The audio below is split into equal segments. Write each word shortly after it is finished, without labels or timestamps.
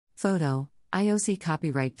Photo, IOC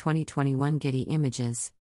Copyright 2021 Getty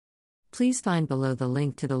Images. Please find below the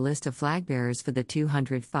link to the list of flag bearers for the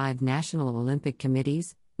 205 National Olympic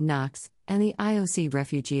Committees, NOCs, and the IOC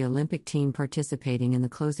Refugee Olympic Team participating in the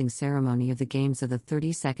closing ceremony of the Games of the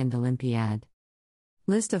 32nd Olympiad.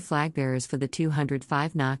 List of flag bearers for the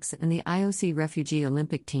 205 NOCs and the IOC Refugee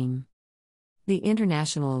Olympic Team. The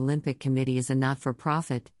International Olympic Committee is a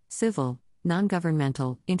not-for-profit, civil,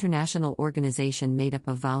 non-governmental, international organization made up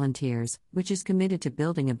of volunteers, which is committed to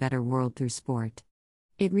building a better world through sport.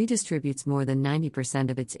 It redistributes more than 90%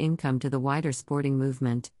 of its income to the wider sporting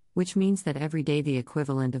movement, which means that every day the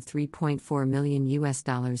equivalent of $3.4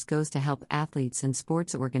 million goes to help athletes and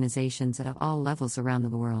sports organizations at all levels around the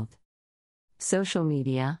world. Social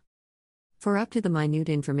media. For up-to-the-minute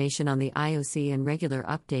information on the IOC and regular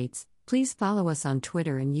updates, please follow us on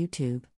Twitter and YouTube.